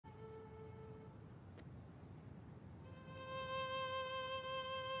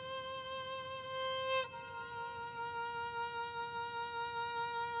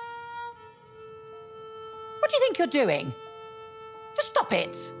do you think you're doing? Just stop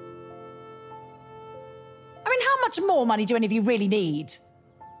it. I mean, how much more money do any of you really need?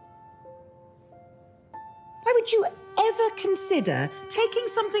 Why would you ever consider taking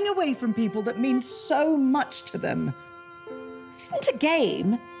something away from people that means so much to them? This isn't a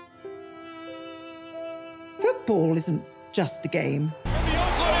game. Football isn't just a game. And the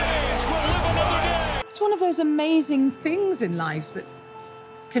Oakland A's will live another day. It's one of those amazing things in life that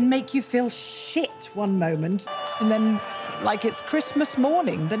can make you feel shit one moment and then like it's Christmas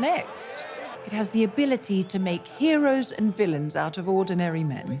morning the next. It has the ability to make heroes and villains out of ordinary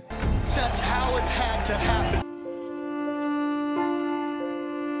men. That's how it had to happen.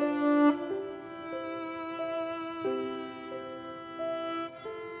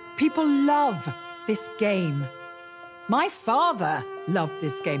 People love this game. My father loved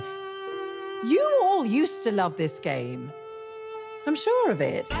this game. You all used to love this game. I'm sure of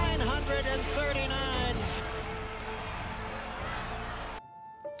it. 939.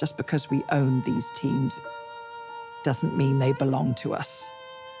 Just because we own these teams doesn't mean they belong to us.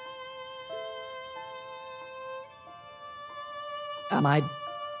 And I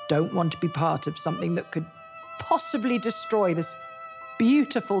don't want to be part of something that could possibly destroy this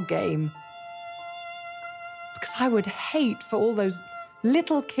beautiful game. Because I would hate for all those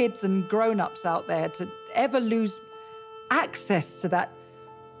little kids and grown-ups out there to ever lose access to that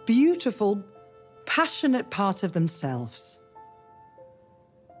beautiful, passionate part of themselves.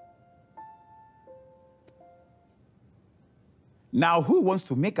 Now, who wants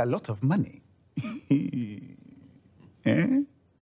to make a lot of money? Eh?